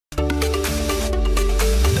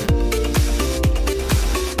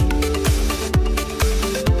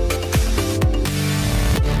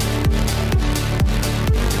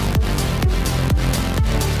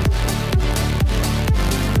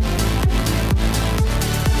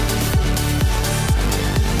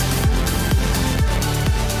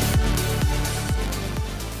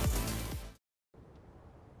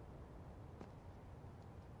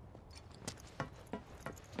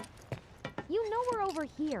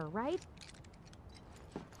here, right?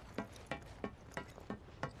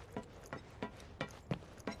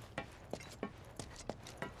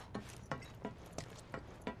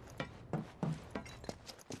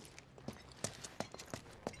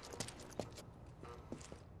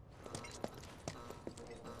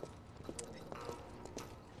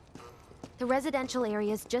 The residential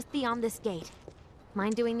area's just beyond this gate.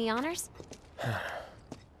 Mind doing the honors?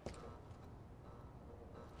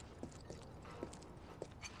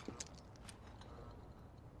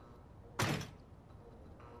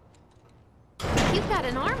 You've got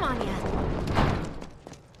an arm on you.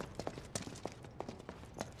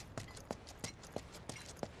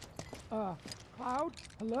 Cloud?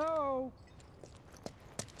 Hello?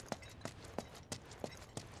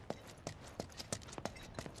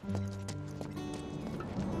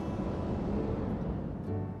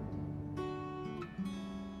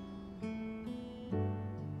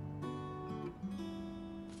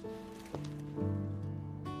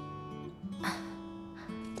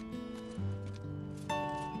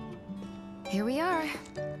 Here we are.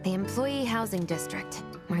 The Employee Housing District,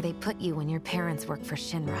 where they put you when your parents work for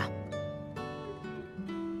Shinra.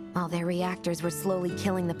 While their reactors were slowly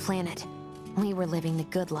killing the planet, we were living the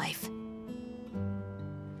good life.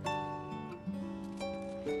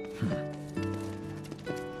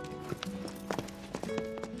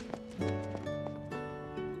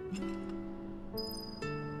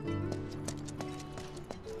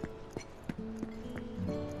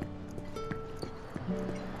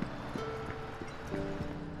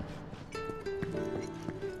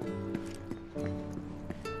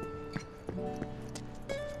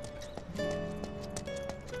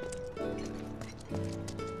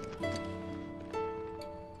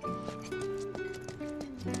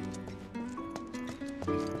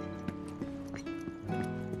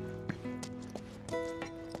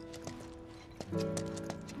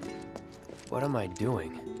 What am I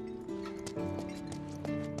doing?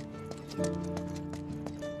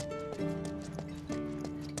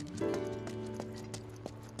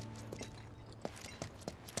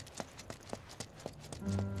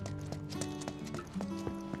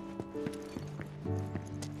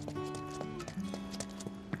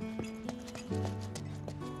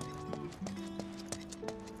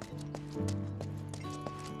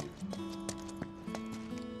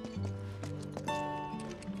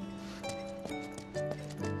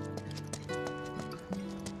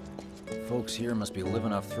 Folks here must be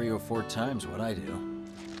living off 3 or 4 times what I do.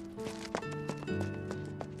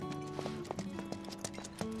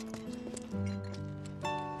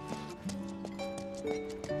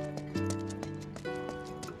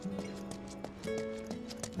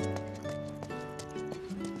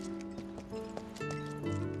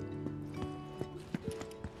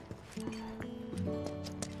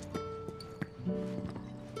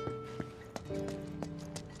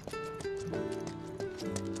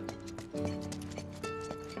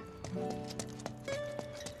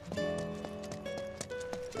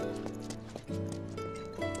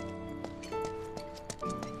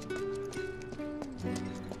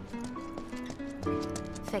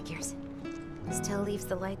 Figures. Still leaves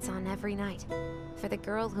the lights on every night. For the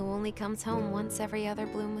girl who only comes home once every other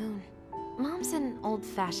blue moon. Mom's an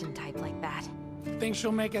old-fashioned type like that. Think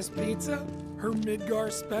she'll make us pizza? Her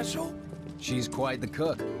Midgar special? She's quite the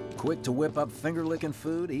cook. Quick to whip up finger-licking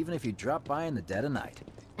food, even if you drop by in the dead of night.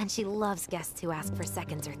 And she loves guests who ask for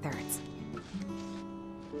seconds or thirds.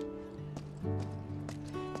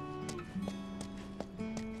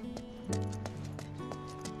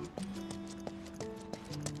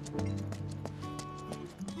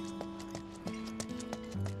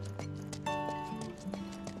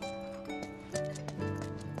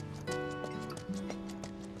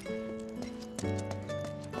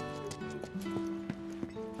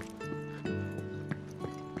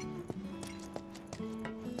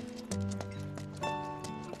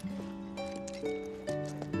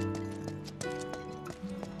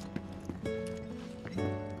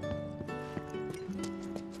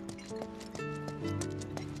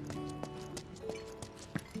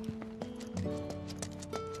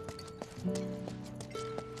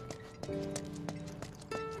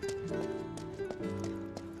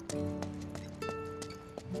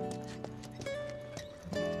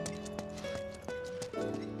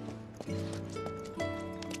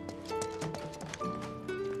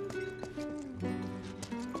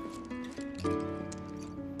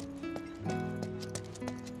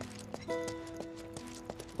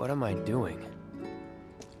 What am I doing?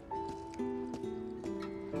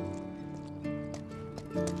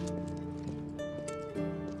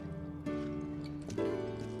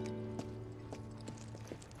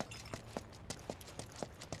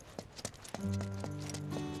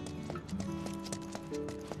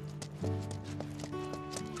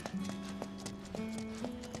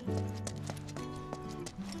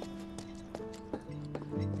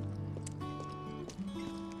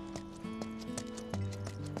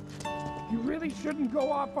 You really shouldn't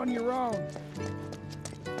go off on your own.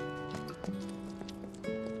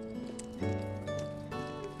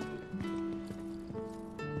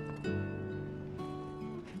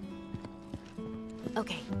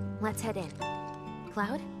 Okay, let's head in.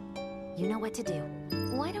 Cloud, you know what to do.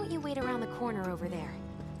 Why don't you wait around the corner over there?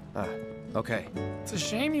 Okay. It's a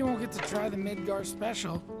shame you won't get to try the Midgar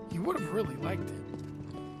special. You would have really liked it.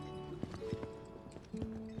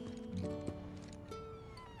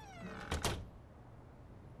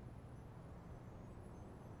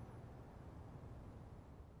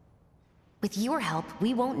 With your help,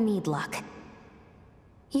 we won't need luck.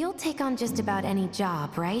 You'll take on just about any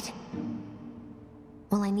job, right?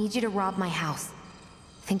 Well, I need you to rob my house.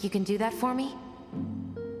 Think you can do that for me?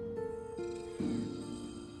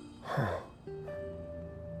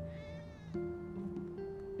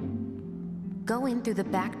 Go in through the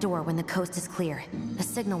back door when the coast is clear. The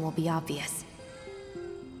signal will be obvious.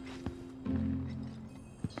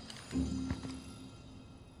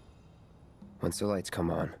 Once the lights come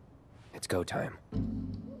on, it's go time.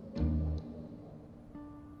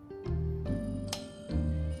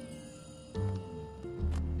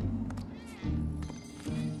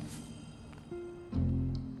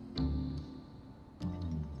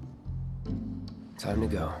 Time to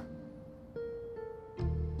go.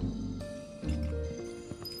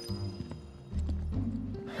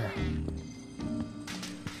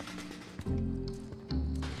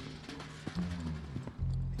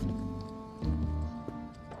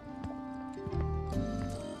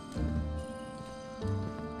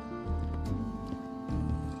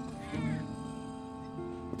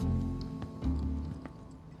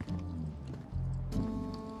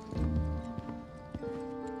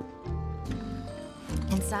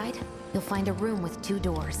 Inside, you'll find a room with 2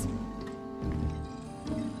 doors.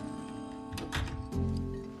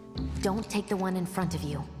 Don't take the one in front of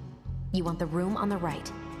you. You want the room on the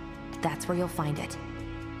right. That's where you'll find it.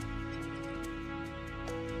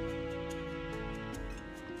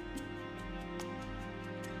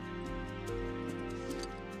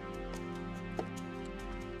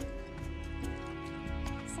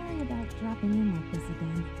 Sorry about dropping in like this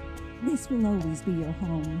again. This will always be your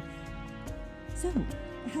home. So,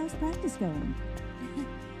 how's practice going?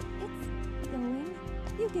 It's going.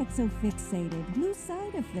 You get so fixated, lose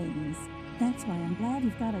sight of things. That's why I'm glad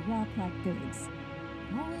you've got a rock like this.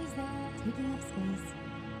 Always there, taking up space.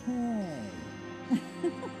 Hey.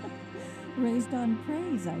 Raised on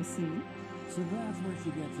praise, I see. So that's where she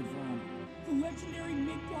gets it from. The legendary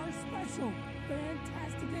Midgar special.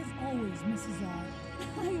 Fantastic as always, Mrs. R.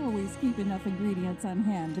 I always keep enough ingredients on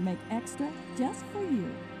hand to make extra just for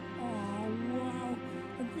you. Oh, wow.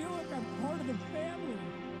 I feel like I'm part of the family.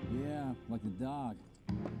 Yeah, like the dog.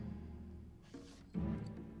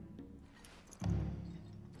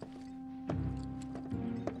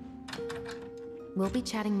 We'll be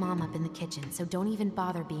chatting Mom up in the kitchen, so don't even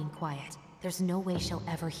bother being quiet. There's no way she'll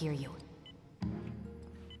ever hear you.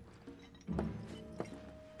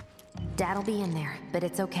 Dad'll be in there, but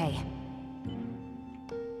it's okay.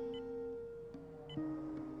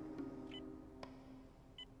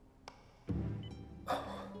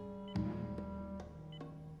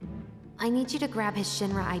 I need you to grab his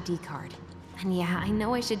Shinra ID card. And yeah, I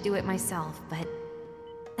know I should do it myself, but...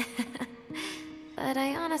 but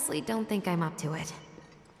I honestly don't think I'm up to it.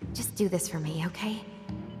 Just do this for me, okay?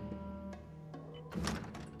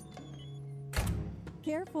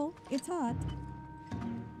 Careful, it's hot.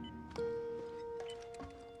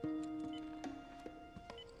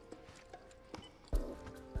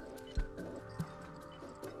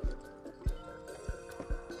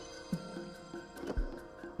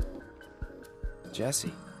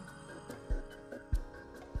 Jesse.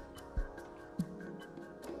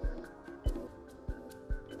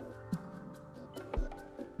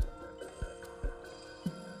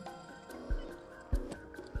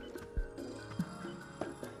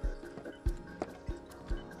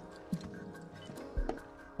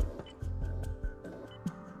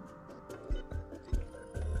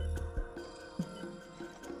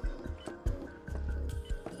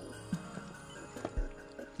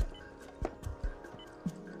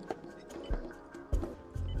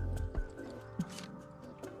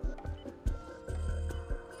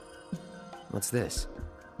 What's this?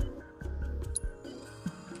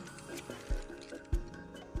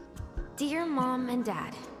 Dear Mom and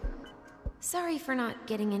Dad, sorry for not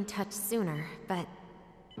getting in touch sooner, but...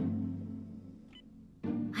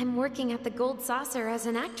 I'm working at the Gold Saucer as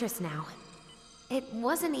an actress now. It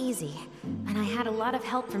wasn't easy, and I had a lot of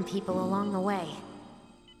help from people along the way.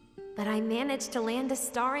 But I managed to land a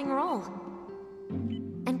starring role.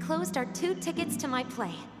 And closed our 2 tickets to my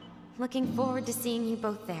play. Looking forward to seeing you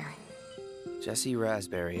both there. Jessie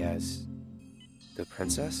Raspberry as the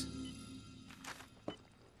princess?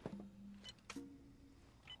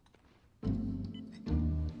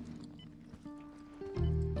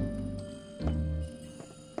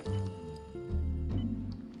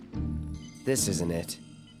 This isn't it.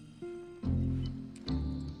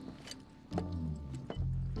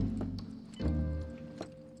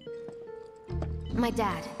 My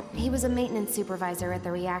dad. He was a maintenance supervisor at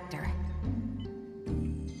the reactor.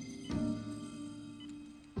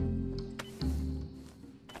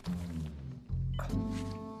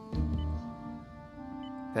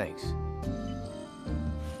 Thanks.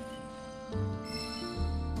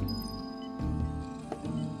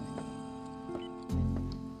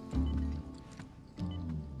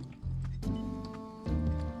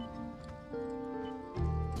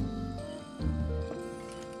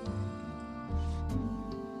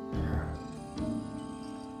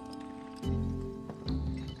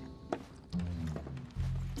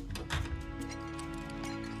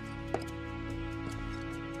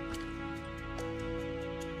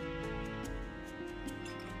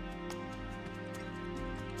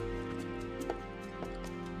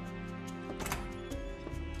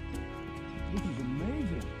 This is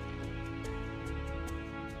amazing.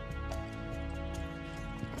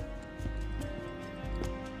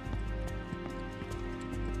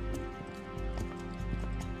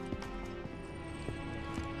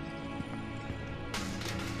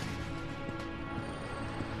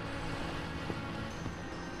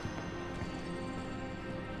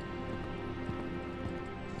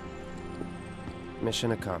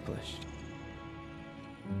 Mission accomplished.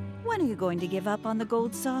 When are you going to give up on the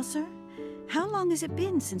gold saucer? How long has it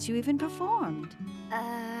been since you even performed?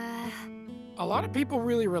 A lot of people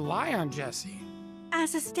really rely on Jessie.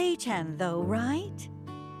 As a stagehand, though, right?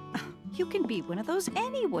 You can be one of those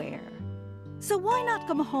anywhere. So why not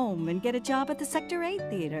come home and get a job at the Sector 8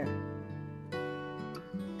 theater?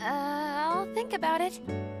 I'll think about it.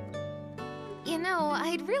 You know,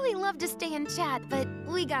 I'd really love to stay and chat, but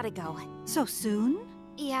we gotta go. So soon?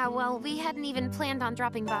 Yeah, well, we hadn't even planned on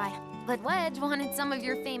dropping by. But Wedge wanted some of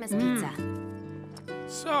your famous pizza.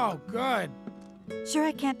 So good. Sure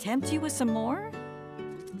I can't tempt you with some more?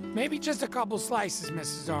 Maybe just a couple slices,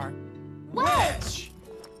 Mrs. R. Wedge!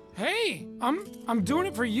 Hey, I'm doing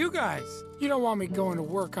it for you guys. You don't want me going to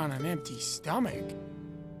work on an empty stomach.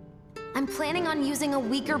 I'm planning on using a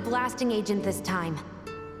weaker blasting agent this time.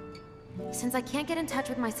 Since I can't get in touch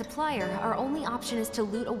with my supplier, our only option is to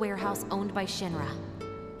loot a warehouse owned by Shinra.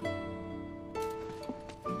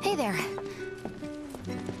 Hey there.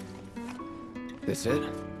 This it?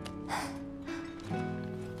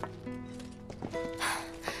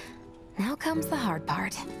 Now comes the hard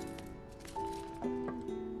part.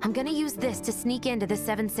 I'm gonna use this to sneak into the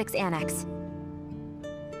 7-6 annex.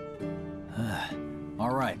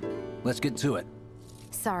 All right, let's get to it.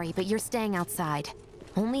 Sorry, but you're staying outside.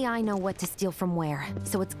 Only I know what to steal from where,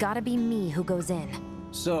 so it's gotta be me who goes in.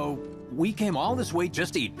 So, we came all this way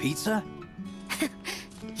just to eat pizza?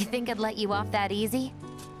 You think I'd let you off that easy?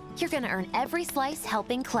 You're gonna earn every slice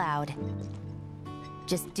helping Cloud.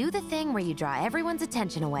 Just do the thing where you draw everyone's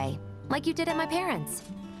attention away, like you did at my parents'.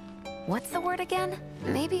 What's the word again?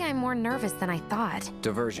 Maybe I'm more nervous than I thought.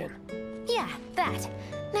 Diversion. Yeah, that.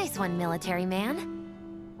 Nice one, military man.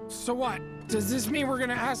 So what? Does this mean we're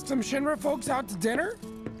gonna ask some Shinra folks out to dinner?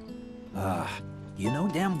 You know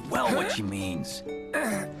damn well what she means.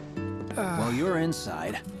 While you're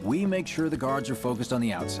inside, we make sure the guards are focused on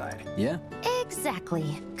the outside, yeah?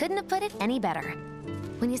 Exactly. Couldn't have put it any better.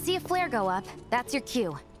 When you see a flare go up, that's your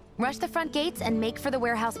cue. Rush the front gates and make for the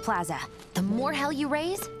warehouse plaza. The more hell you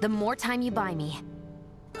raise, the more time you buy me.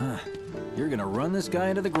 You're gonna run this guy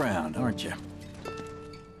into the ground, aren't you?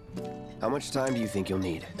 How much time do you think you'll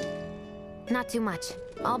need? Not too much.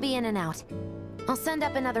 I'll be in and out. I'll send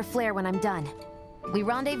up another flare when I'm done. We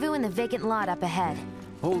rendezvous in the vacant lot up ahead.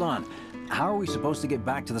 Hold on. How are we supposed to get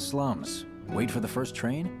back to the slums? Wait for the first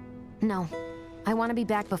train? No. I want to be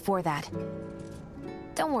back before that.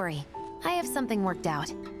 Don't worry. I have something worked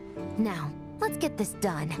out. Now, let's get this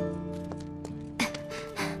done.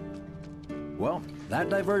 Well, that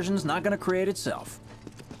diversion's not gonna create itself.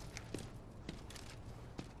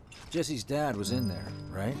 Jesse's dad was in there,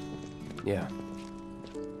 right? Yeah.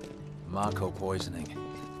 Mako poisoning.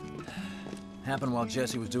 Happened while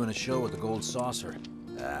Jesse was doing a show with the Gold Saucer.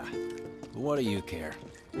 What do you care?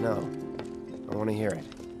 No. I want to hear it.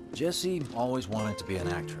 Jessie always wanted to be an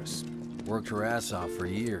actress. Worked her ass off for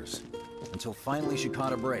years. Until finally she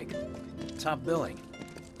caught a break. Top billing.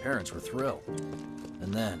 Parents were thrilled.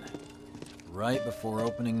 And then, right before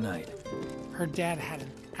opening night... Her dad had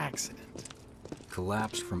an accident.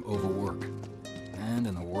 Collapsed from overwork. And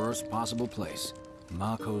in the worst possible place.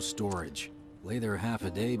 Mako's storage. Lay there half a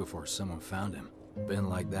day before someone found him. Been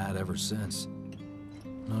like that ever since.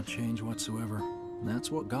 No change whatsoever. That's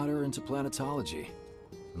what got her into planetology.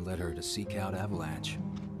 And led her to seek out Avalanche.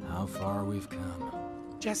 How far we've come.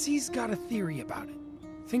 Jessie's got a theory about it.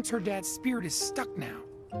 Thinks her dad's spirit is stuck now,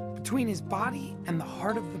 between his body and the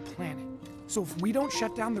heart of the planet. So if we don't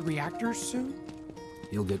shut down the reactors soon...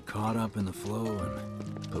 He'll get caught up in the flow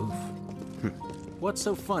and poof. What's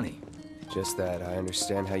so funny? Just that I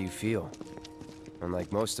understand how you feel.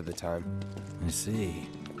 Unlike most of the time. I see.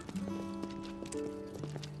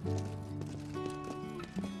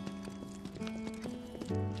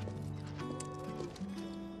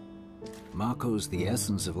 Mako's the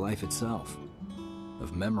essence of life itself.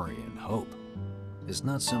 Of memory and hope. It's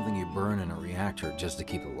not something you burn in a reactor just to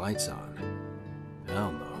keep the lights on.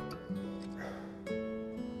 Hell no.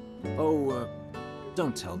 Oh,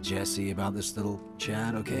 don't tell Jessie about this little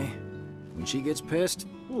chat, okay? When she gets pissed,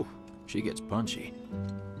 ooh, she gets punchy.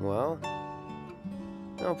 Well,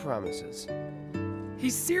 no promises.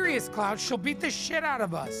 He's serious, Cloud. She'll beat the shit out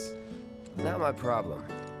of us. Not my problem.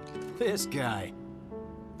 This guy.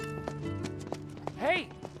 Hey,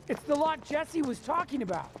 it's the lot Jessie was talking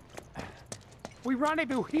about. We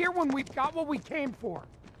rendezvous here when we've got what we came for.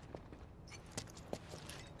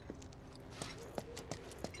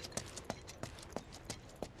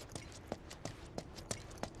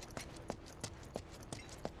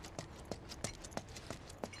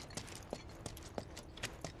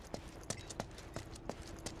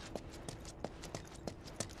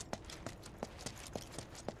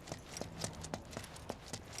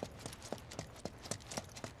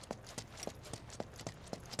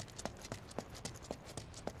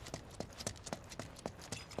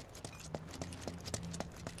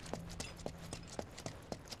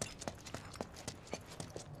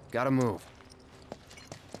 Gotta move.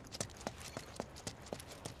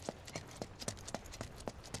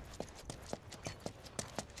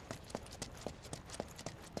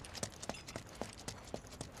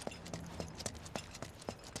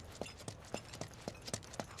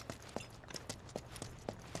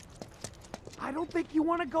 I don't think you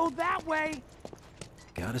want to go that way.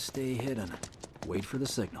 Gotta stay hidden. Wait for the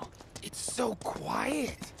signal. It's so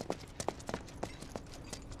quiet.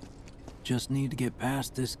 Just need to get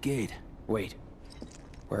past this gate. Wait.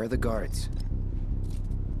 Where are the guards?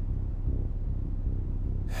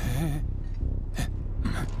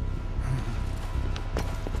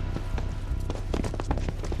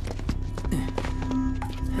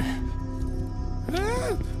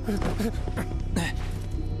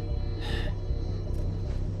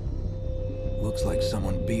 Looks like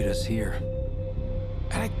someone beat us here.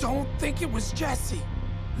 And I don't think it was Jessie.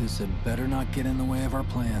 This had better not get in the way of our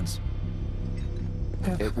plans.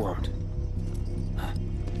 It won't.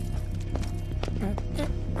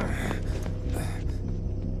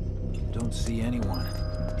 Don't see anyone.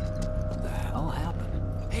 What the hell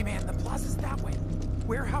happened? Hey man, the plaza's that way.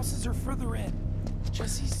 Warehouses are further in.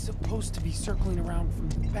 Jessie's supposed to be circling around from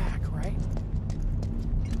the back, right?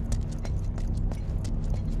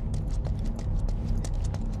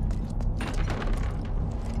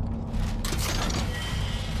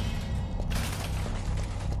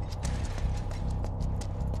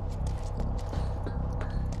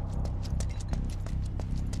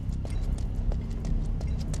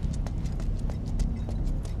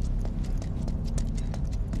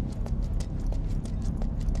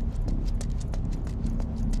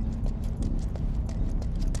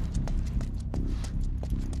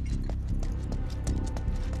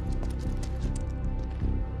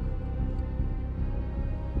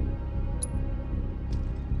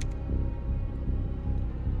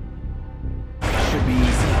 Should be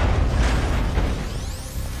easy.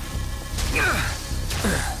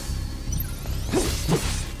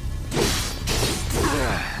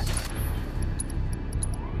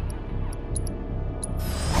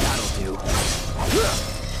 That'll do.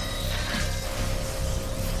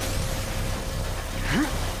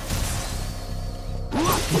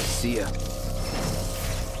 See ya.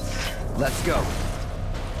 Let's go.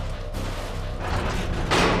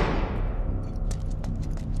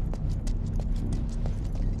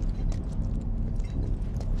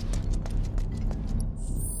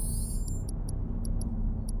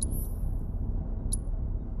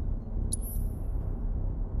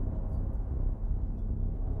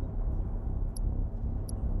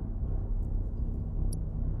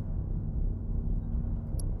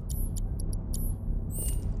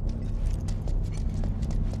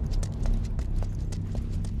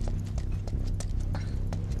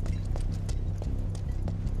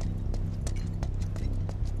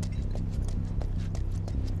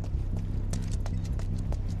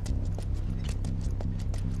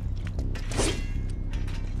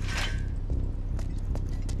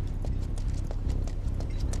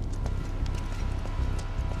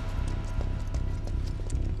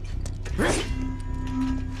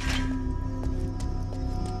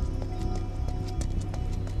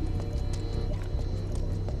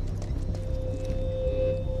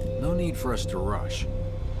 need for us to rush.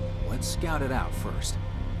 Let's scout it out first.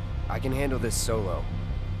 I can handle this solo.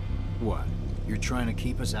 What? You're trying to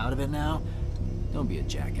keep us out of it now? Don't be a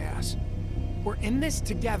jackass. We're in this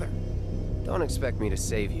together. Don't expect me to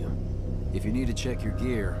save you. If you need to check your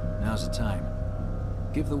gear, now's the time.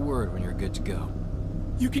 Give the word when you're good to go.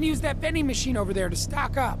 You can use that vending machine over there to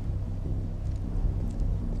stock up.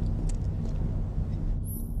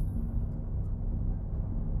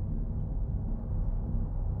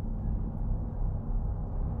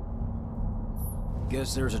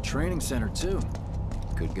 Guess there's a training center too.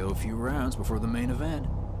 Could go a few rounds before the main event.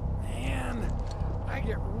 Man, I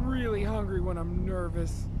get really hungry when I'm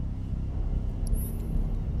nervous.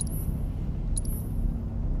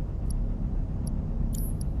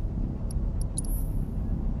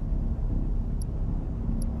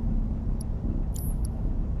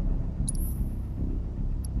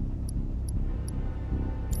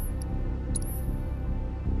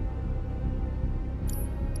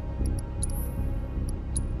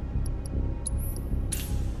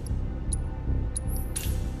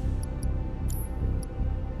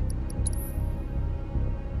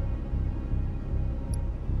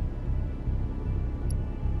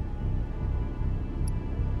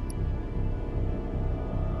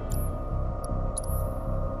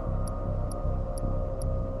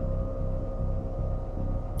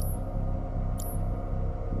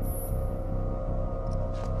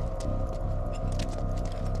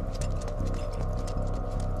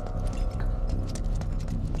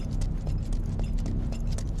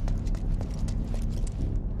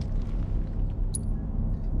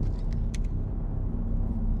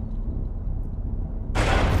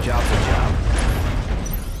 Job's a job.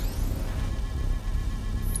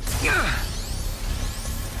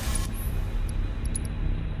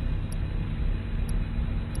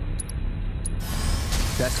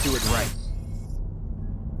 Best do it right.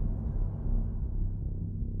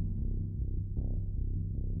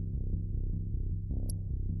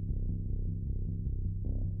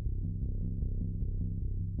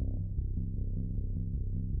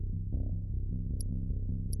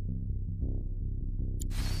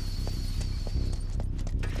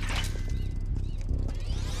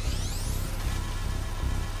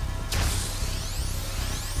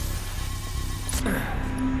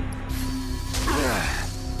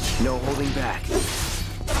 No holding back.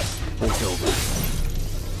 It's over.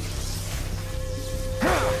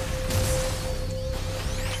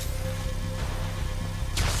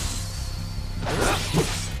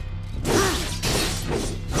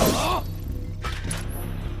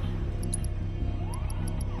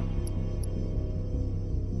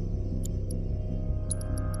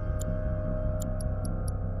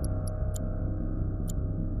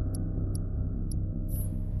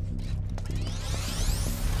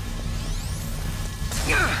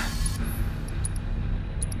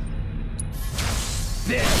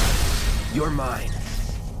 This, you're mine.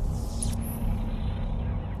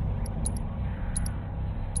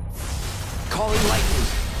 Calling lightning.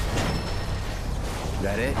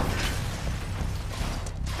 That it?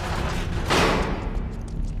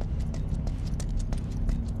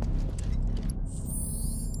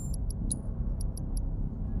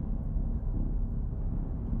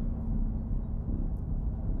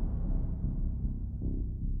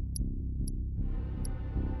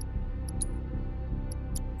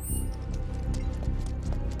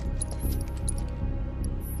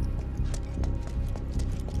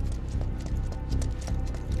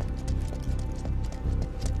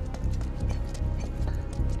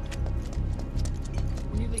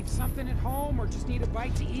 Something at home or just need a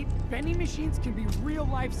bite to eat, vending machines can be real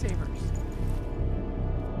lifesavers.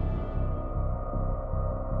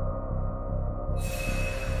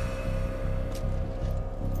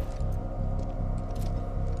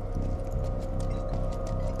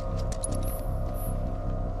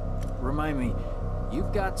 Remind me,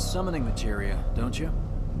 you've got summoning materia, don't you?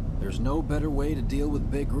 There's no better way to deal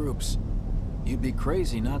with big groups. You'd be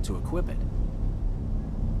crazy not to equip it.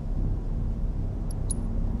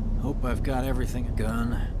 Hope I've got everything. A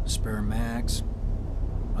gun, spare mags.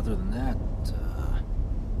 Other than that,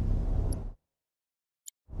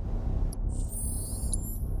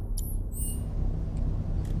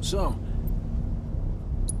 So...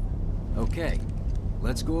 Okay,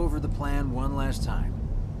 let's go over the plan one last time.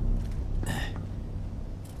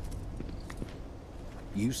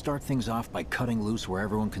 You start things off by cutting loose where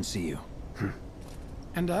everyone can see you.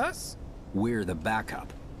 And us? We're the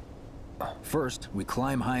backup. First, we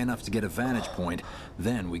climb high enough to get a vantage point,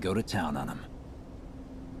 then we go to town on them.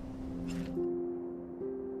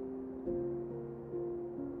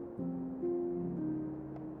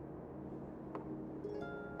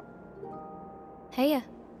 Heya.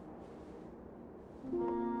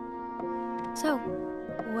 So,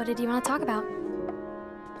 what did you want to talk about?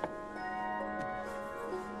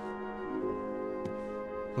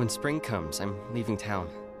 When spring comes, I'm leaving town.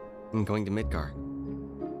 I'm going to Midgar.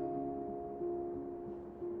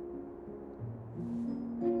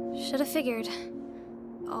 Should have figured.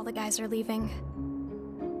 All the guys are leaving.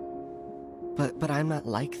 But I'm not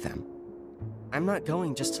like them. I'm not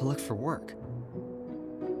going just to look for work.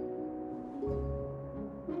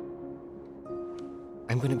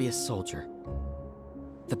 I'm gonna be a soldier.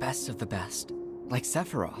 The best of the best. Like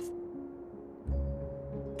Sephiroth.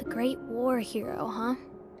 The Great War hero, huh?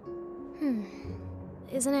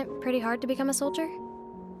 Isn't it pretty hard to become a soldier?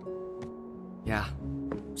 Yeah.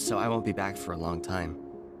 So I won't be back for a long time.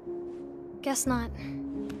 Guess not.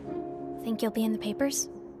 Think you'll be in the papers?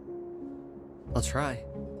 I'll try.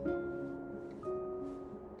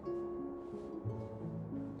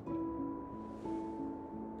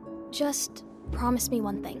 Just promise me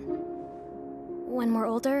one thing. When we're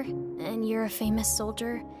older, and you're a famous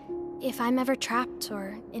soldier, if I'm ever trapped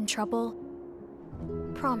or in trouble,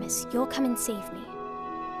 promise you'll come and save me.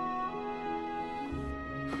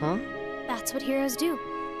 Huh? That's what heroes do.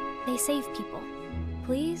 They save people.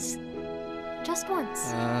 Please? Just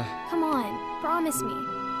once. Come on, promise me.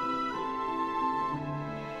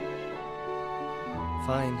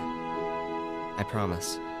 Fine. I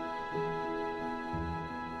promise.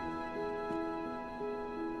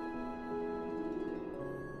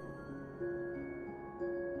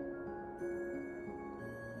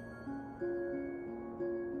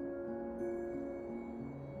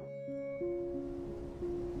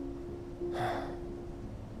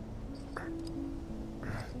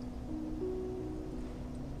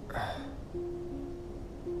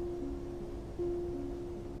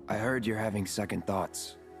 I heard you're having second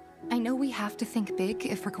thoughts. I know we have to think big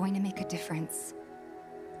if we're going to make a difference.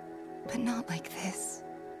 But not like this.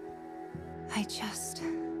 I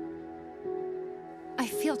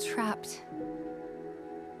feel trapped.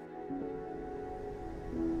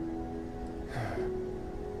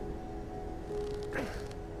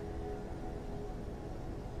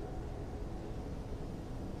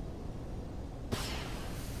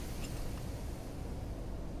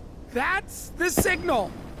 That's the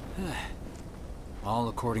signal! All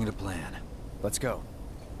according to plan. Let's go.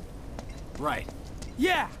 Right.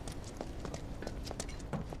 Yeah!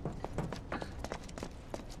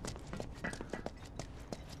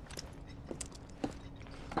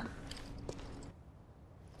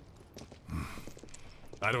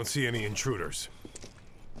 I don't see any intruders.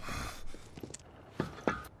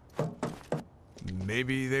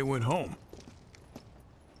 Maybe they went home.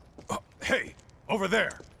 Hey, over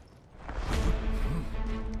there!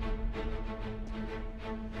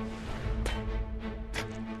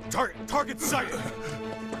 Target sighted!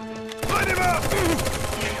 Light him up!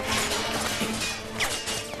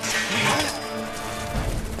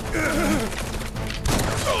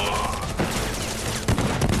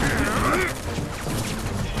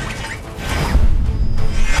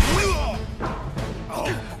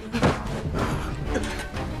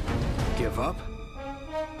 Give up?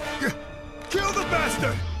 Kill the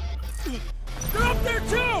bastard! They're up there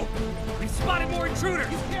too! We've spotted more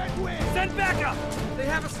intruders! You can't win! Send backup! They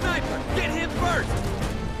have a sniper! Get him first!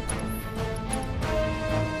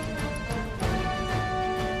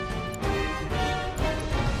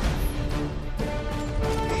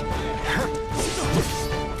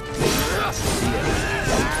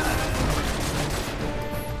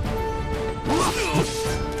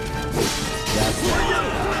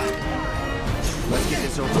 Let's get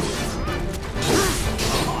this over with.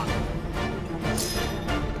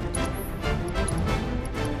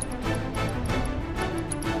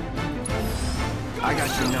 I got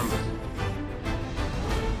your number.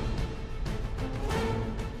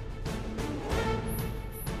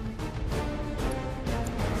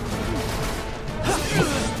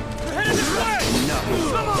 They're headed this way! No.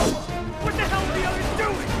 Come on! What the hell are the others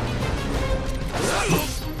doing?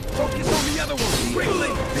 Focus on the other one!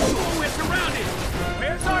 Quickly! We're surrounded!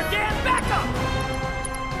 Where's our damn backup?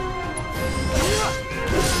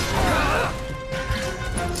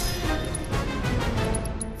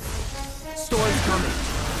 Storm's coming.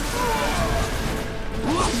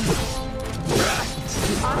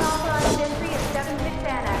 Unauthorized entry in 7-6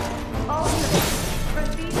 Annex. All units,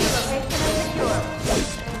 proceed to location and secure.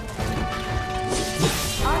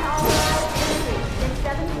 Unauthorized entry in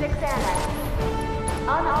 7-6 Annex.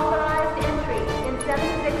 Unauthorized entry in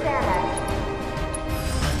 7-6 Annex.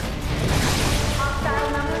 Hostile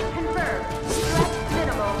numbers confirmed. Threat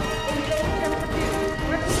minimal. Engage and subdue.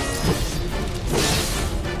 Repeat.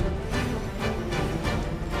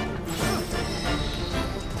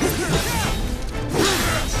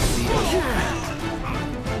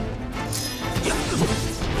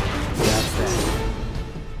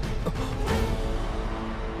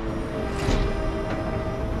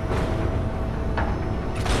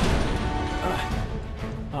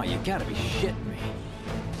 gotta be shitting me.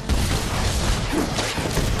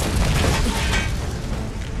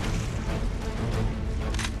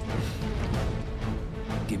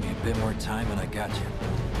 Give me a bit more time and I got you.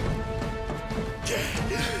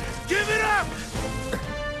 Give it up!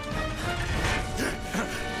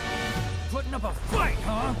 Putting up a fight,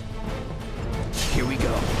 huh? Here we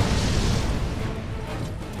go.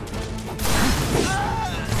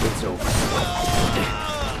 It's over.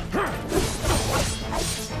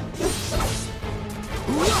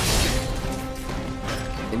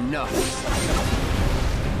 Enough.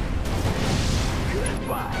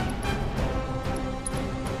 Goodbye.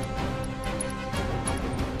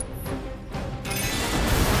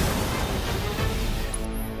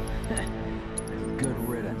 Good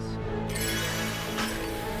riddance.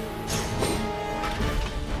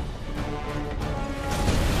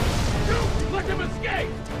 Let him escape!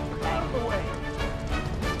 Out of the way!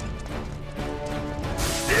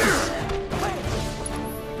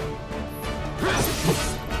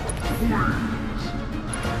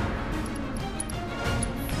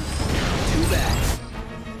 Too bad.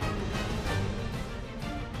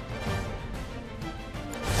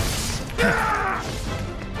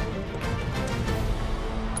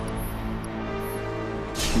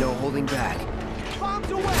 No holding back. Bombs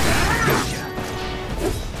away! Gotcha.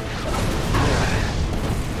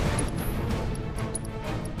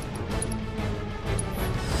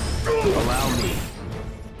 Allow me.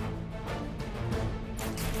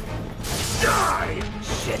 Die!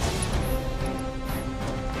 Shit.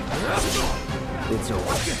 It's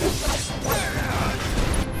over.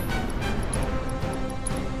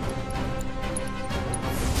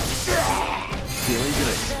 Feeling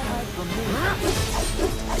good.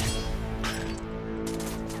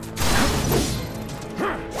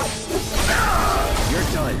 You're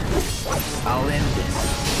done. I'll end this.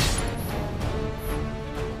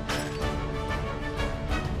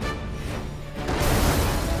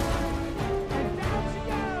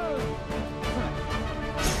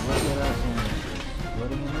 Look at us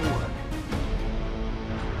putting in the work.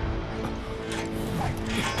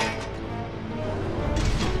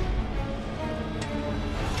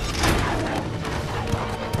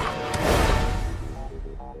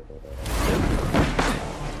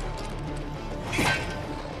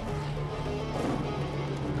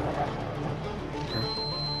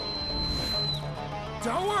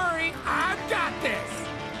 Don't worry, I've got this!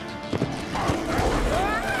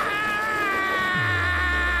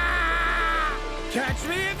 Catch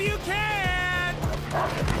me if you can!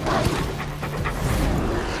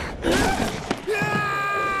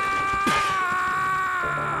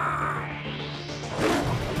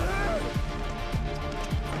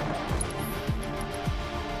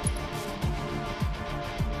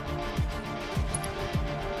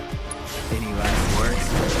 Any last words?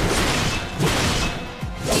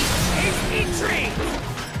 HP tree!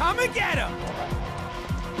 Come and get him!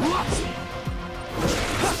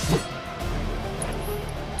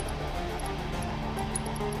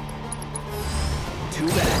 Too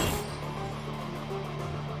bad.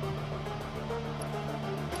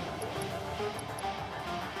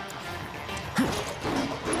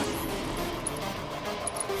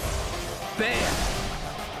 Bam!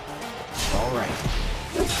 All right.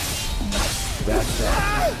 That's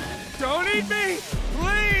that. Don't eat me!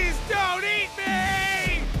 Please don't eat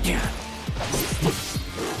me! Yeah.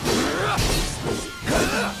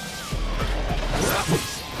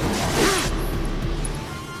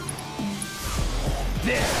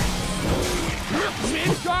 There.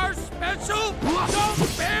 Mid-car special? Don't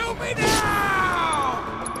fail me now!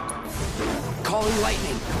 Calling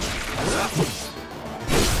lightning.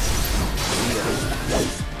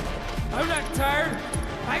 I'm not tired.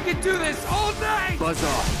 I can do this all night! Buzz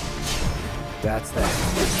off. That's that.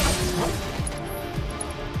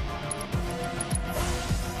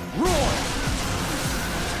 Roar!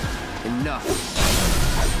 Enough.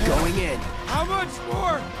 Going in. How much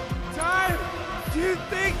more time do you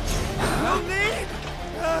think we'll need?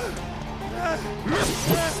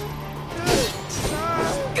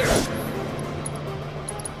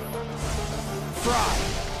 Fry.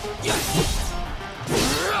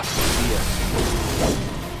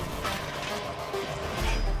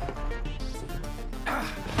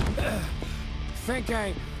 Think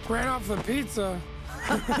I ran off the pizza.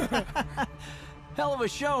 Hell of a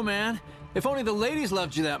show, man. If only the ladies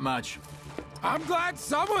loved you that much. I'm glad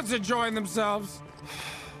someone's enjoying themselves.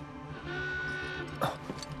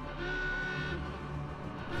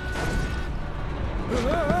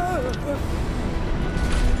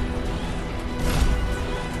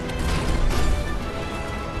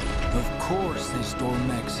 Of course they store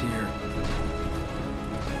mechs here.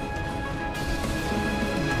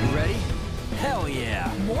 Ready? Hell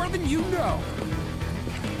yeah! More than you know.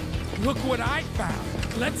 Look what I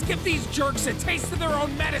found. Let's give these jerks a taste of their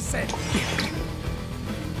own medicine.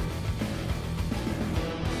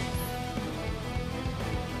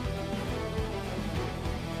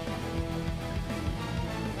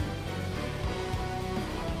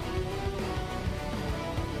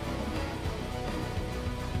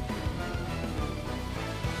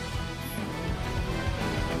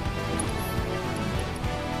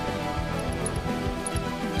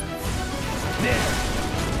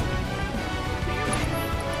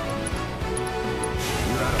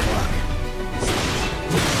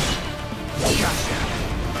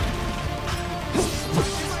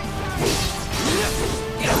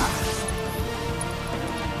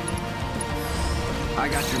 I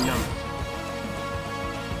got your number.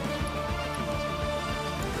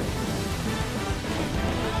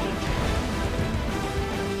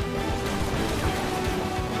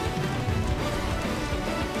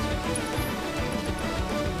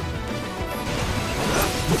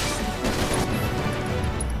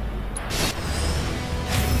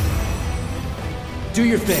 Do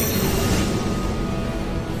your thing.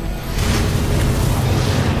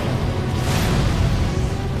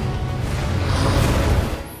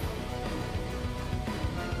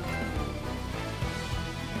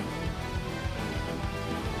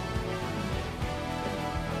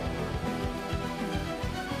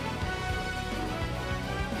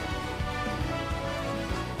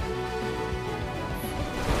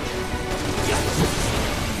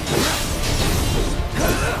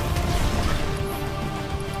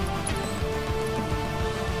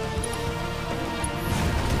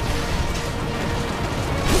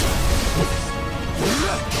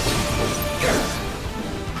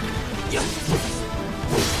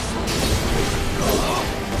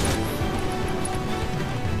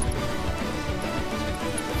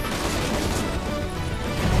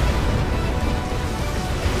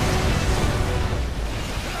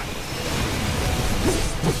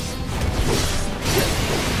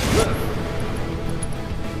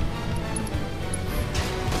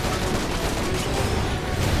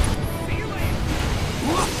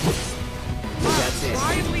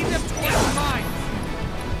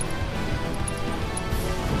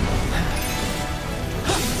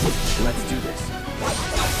 Let's do this.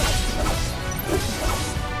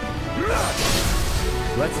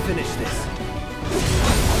 Let's finish this.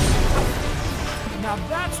 Now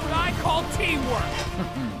that's what I call teamwork.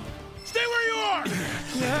 Stay where you are!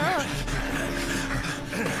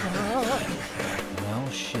 Well,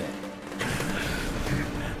 shit.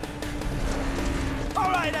 All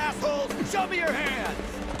right, assholes! Show me your hands!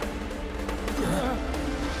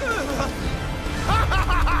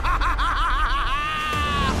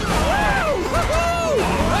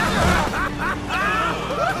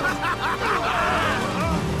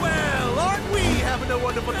 Well, aren't we having a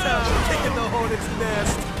wonderful time kicking the hornet's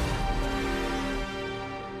nest?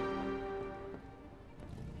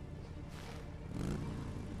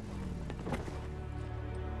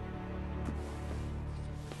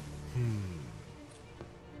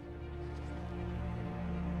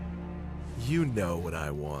 You know what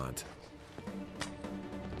I want.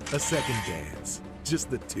 A second dance. Just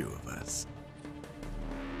the two of us.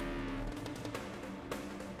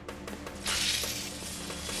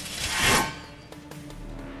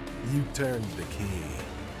 You turned the key.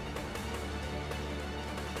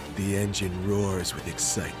 The engine roars with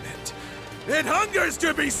excitement. It hungers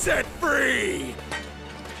to be set free!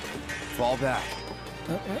 Fall back.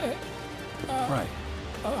 Right.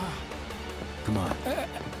 Come on.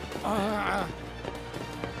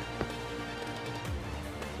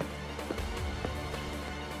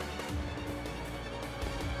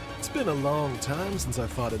 It's been a long time since I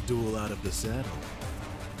fought a duel out of the saddle.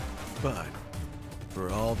 But,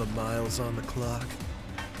 for all the miles on the clock,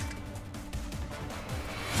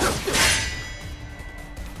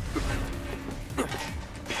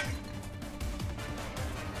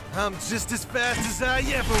 I'm just as fast as I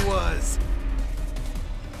ever was!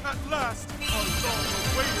 At last, our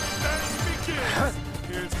long-awaited dance begins!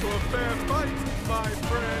 Here's to a fair fight, my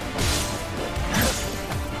friend!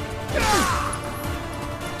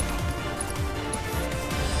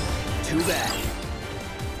 Too bad.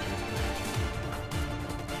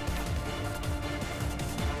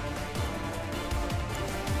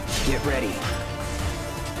 Get ready.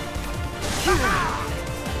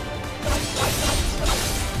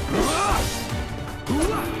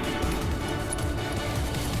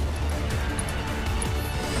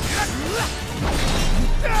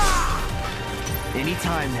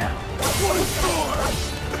 Anytime now. What a score!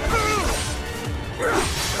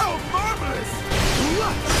 How marvelous!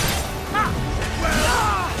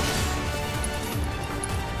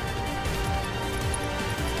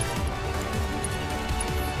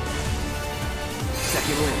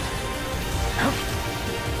 second wind.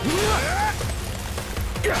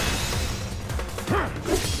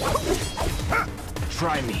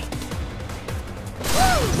 Try me.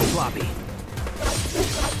 Floppy.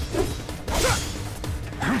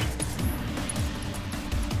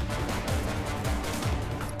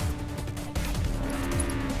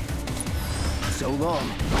 So long.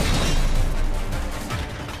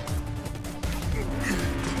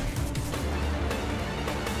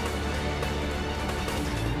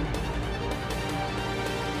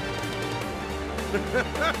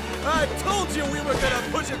 I told you we were gonna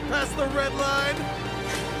push it past the red line!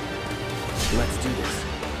 Let's do this.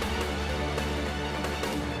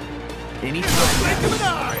 Anytime. Blink of an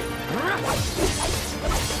eye!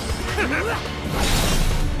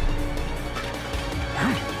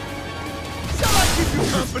 Shall I keep you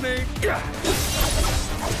company?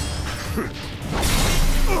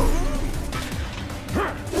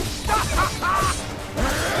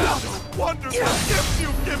 Wonderful gift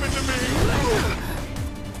you've given to me!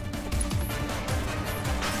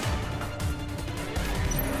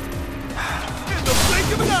 In the blink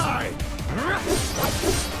of an eye!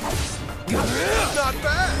 Not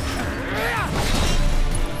bad!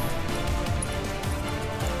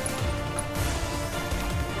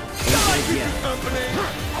 Shall I keep you company?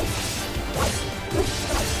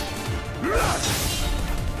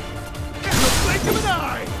 In the blink of an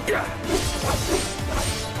eye!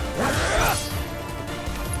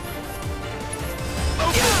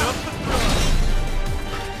 Open up the front!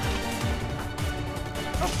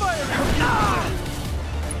 A fire!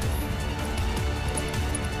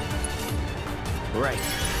 Right.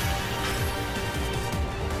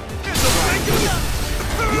 In the blink of an eye!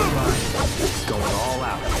 You're mine. Going all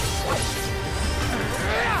out.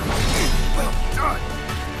 Well done!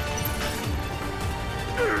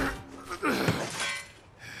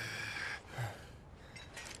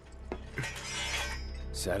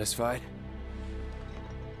 Satisfied?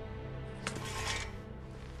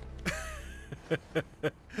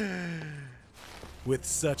 With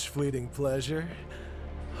such fleeting pleasure?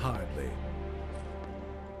 Hardly.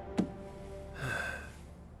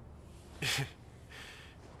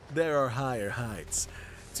 There are higher heights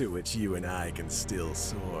to which you and I can still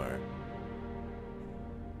soar.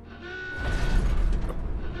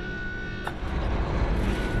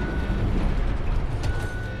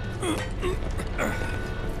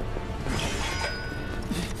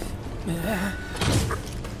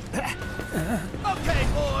 Okay,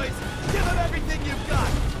 boys, give them everything you've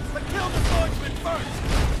got, but kill the swordsman first.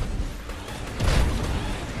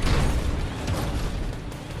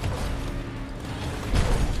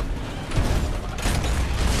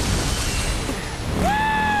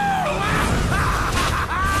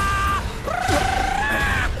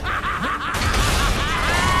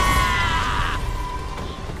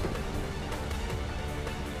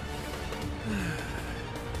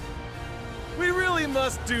 We really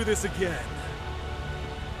must do this again.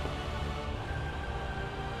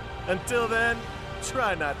 Until then,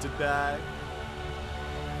 try not to die.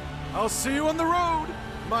 I'll see you on the road,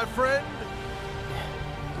 my friend.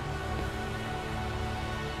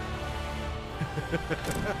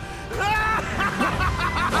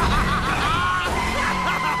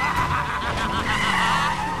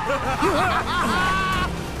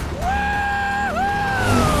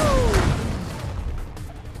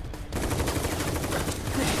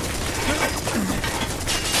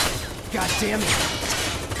 God damn it!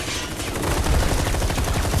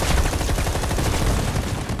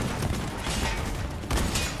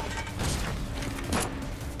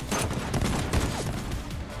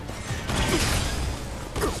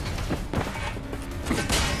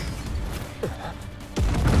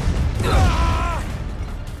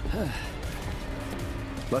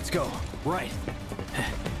 Let's go. Right.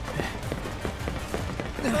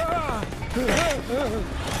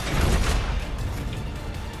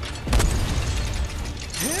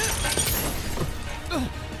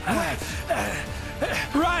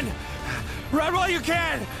 Run! Run while you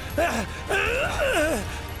can!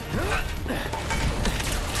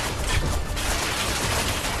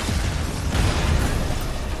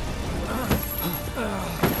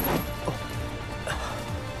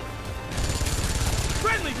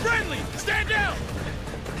 Friendly! Stand down!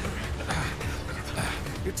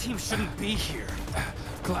 Your team shouldn't be here.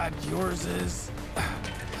 Glad yours is.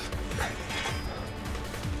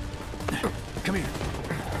 Come here.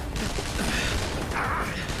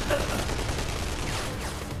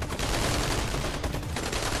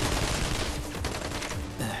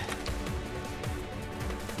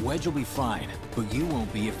 Wedge will be fine, but you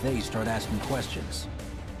won't be if they start asking questions.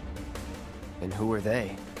 And who are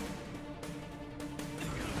they?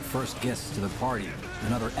 first guests to the party.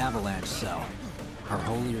 Another avalanche cell. Our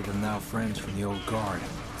holier-than-thou friends from the old guard.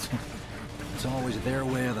 It's always their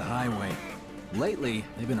way or the highway. Lately,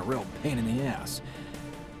 they've been a real pain in the ass.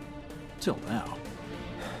 Till now.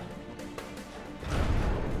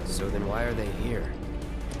 So then why are they here?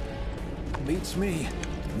 Beats me.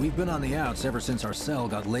 We've been on the outs ever since our cell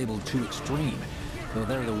got labeled too extreme. Though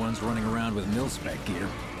they're the ones running around with mil-spec gear.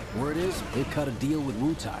 Word is, they cut a deal with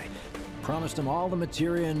Wutai. Promised them all the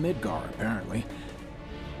materia in Midgar, apparently.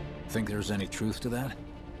 Think there's any truth to that?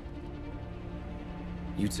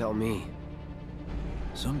 You tell me.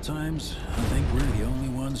 Sometimes, I think we're the only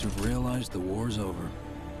ones who've realized the war's over.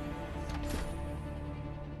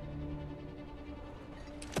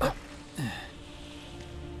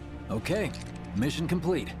 Okay, mission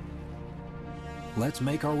complete. Let's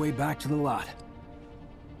make our way back to the lot.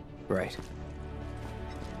 Right.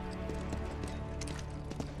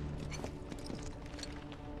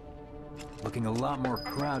 Looking a lot more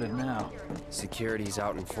crowded now. Security's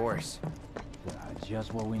out in force.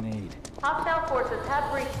 Just what we need. Hostile forces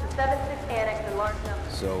have breached the 7-6 annex in large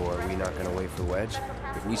numbers. So, are we not gonna wait for Wedge?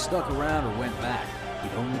 If we stuck around or went back,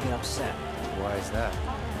 he'd only get upset. Why is that?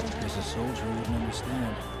 Because a soldier wouldn't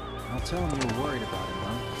understand. I'll tell him you're worried about him,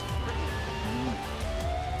 huh?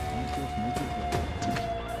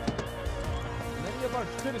 Many of our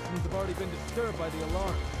citizens have already been disturbed by the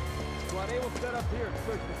alarm. Squad A will set up here and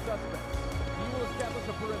search for suspects. We will establish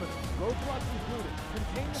a perimeter, roadblocks included.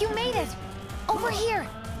 Contain the You made it! Over here!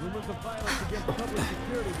 Rumors of violence against public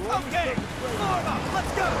security will Okay, form up,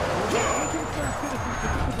 let's go!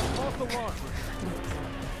 false alarm.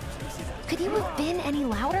 Could you have been any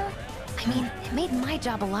louder? I mean, it made my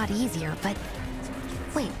job a lot easier, but...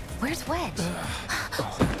 Wait, where's Wedge?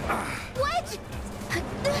 Wedge!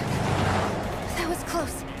 That was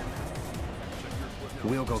close.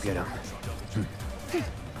 We'll go get him.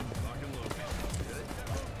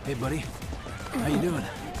 Hey, buddy. How you doing?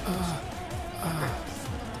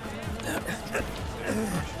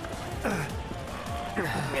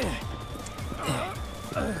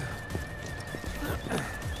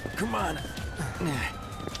 Come on.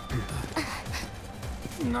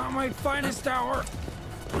 Not my finest hour.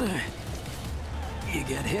 You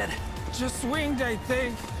get hit? Just swinged, I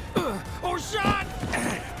think. Oh, shot!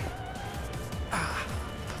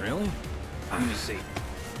 Really? Let me see.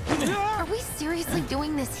 Are we seriously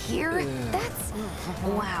doing this here? That's...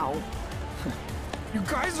 wow. You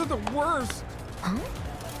guys are the worst. Huh?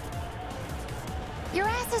 Your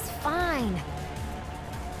ass is fine.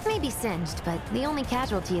 Maybe singed, but the only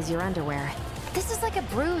casualty is your underwear. This is like a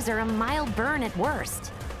bruise or a mild burn at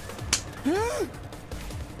worst.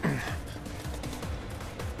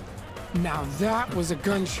 Now that was a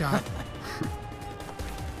gunshot.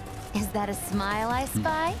 Is that a smile I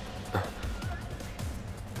spy?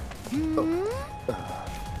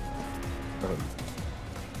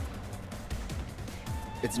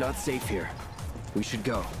 It's not safe here. We should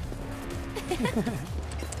go.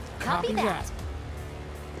 Copy that.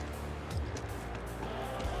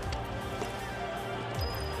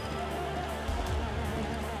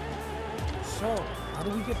 So, how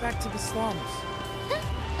do we get back to the slums?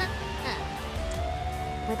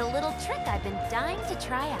 With a little trick I've been dying to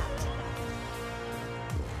try out.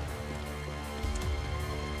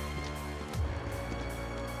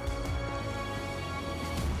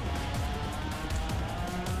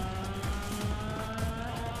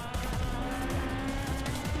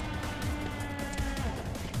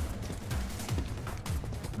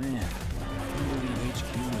 Man, I believe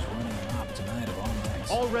HQ is running an op tonight of all nights.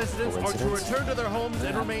 All residents are to return to their homes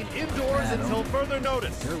and remain indoors until further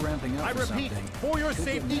notice. They're ramping up I for repeat, something. for your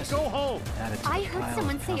safety, go home. I heard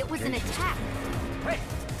someone say it was an attack. Hey,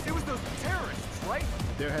 it was those terrorists, right?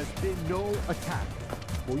 There has been no attack.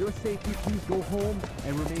 For your safety, please go home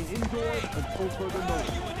and remain indoors until further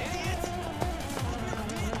notice.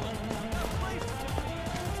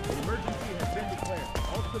 An emergency has been declared.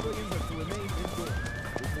 All civilians are to remain indoors.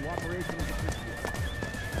 Your cooperation is appreciated.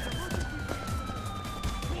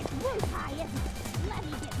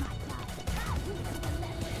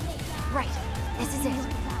 Right, this is it.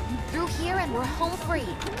 Through here and we're home free.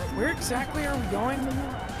 Where exactly are we going?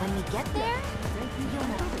 When we get there, you'll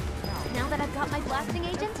know. Now that I've got my blasting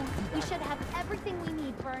agent, we should have everything we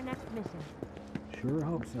need for our next mission. Sure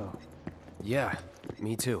hope so. Yeah,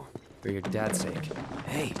 me too. For your dad's sake.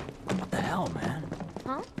 Hey, what the hell, man?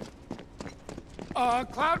 Huh?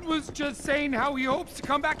 Cloud was just saying how he hopes to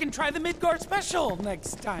come back and try the Midgar special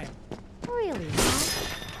next time. Really,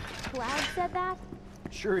 huh? Cloud said that?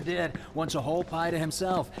 Sure did. Wants a whole pie to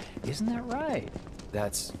himself. Isn't that right?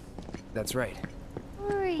 That's right.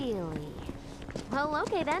 Really? Well,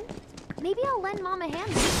 okay then. Maybe I'll lend Mom a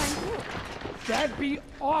hand this time too. That'd be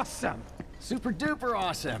awesome. Super duper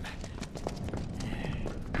awesome.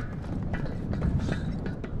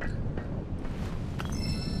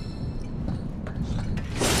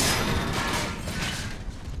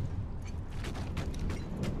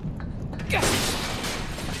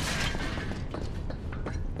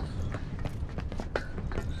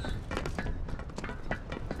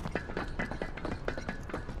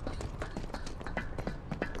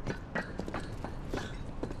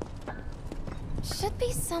 Should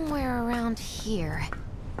be somewhere around here.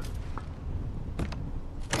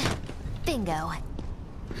 Bingo.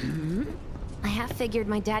 I half figured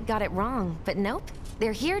my dad got it wrong, but nope.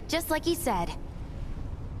 They're here just like he said.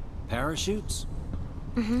 Parachutes?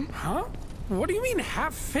 Huh? What do you mean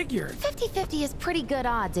half figured? 50-50 is pretty good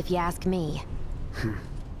odds if you ask me.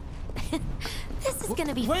 This is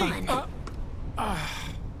gonna be fun.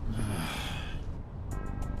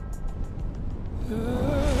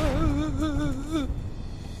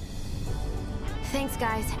 Thanks,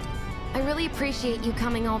 guys. I really appreciate you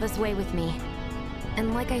coming all this way with me.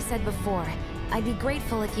 And like I said before, I'd be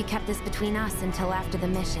grateful if you kept this between us until after the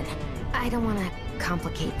mission. I don't want to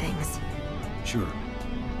complicate things. Sure.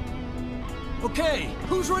 Okay,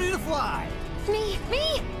 who's ready to fly? Me!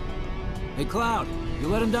 Hey, Cloud, you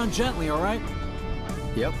let him down gently, all right?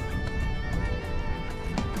 Yep.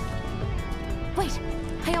 Wait,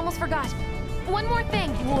 I almost forgot. One more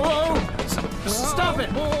thing. Whoa! Stop it!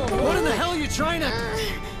 What in the hell are you trying to...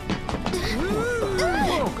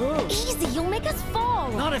 Easy, you'll make us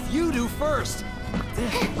fall. Not if you do first.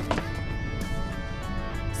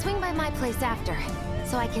 Swing by my place after,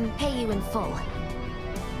 so I can pay you in full.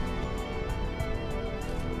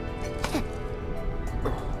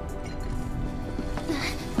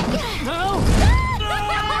 No!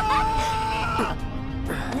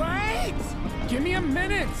 Wait! Give me a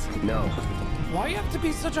minute! No. Why you have to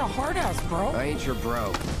be such a hard ass, bro? I ain't your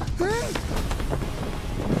bro.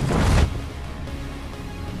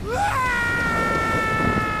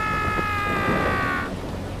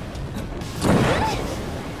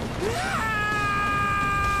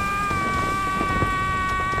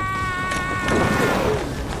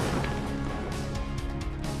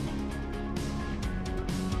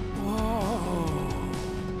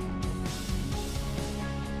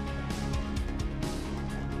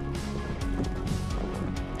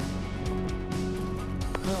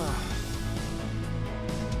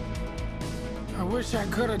 I wish I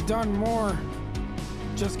could have done more.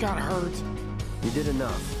 Just got hurt. You did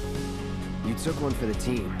enough. You took one for the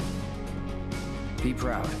team. Be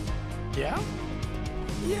proud. Yeah?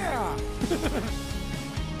 Yeah!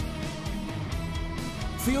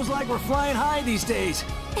 Feels like we're flying high these days.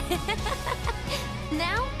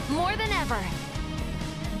 Now, more than ever.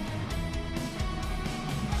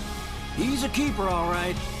 He's a keeper, all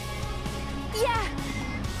right. Yeah!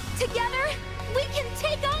 Together, we can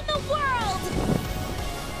take on the world!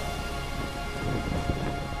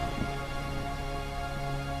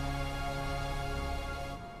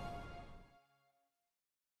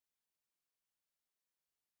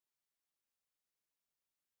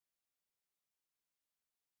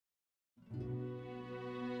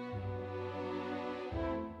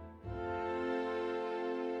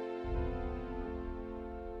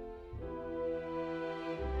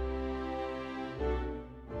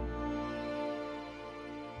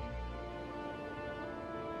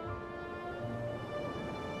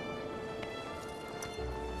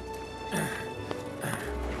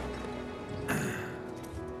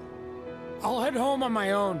 I'll head home on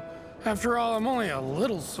my own. After all, I'm only a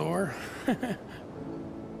little sore.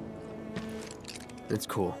 It's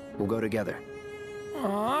cool. We'll go together.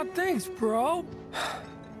 Aw, thanks, bro.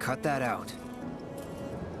 Cut that out.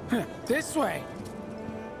 This way.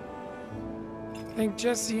 Think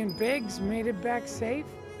Jesse and Biggs made it back safe?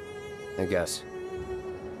 I guess.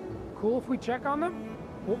 Cool if we check on them?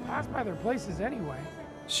 We'll pass by their places anyway.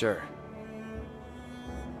 Sure.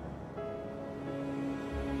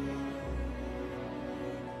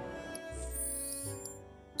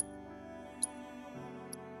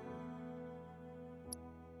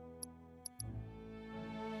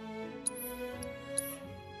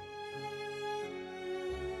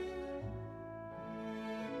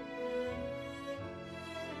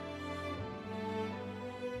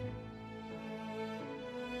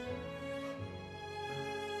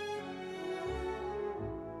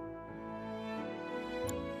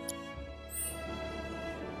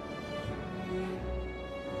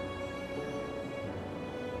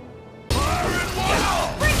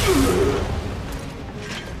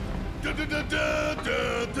 Da da da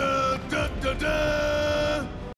da da da da da.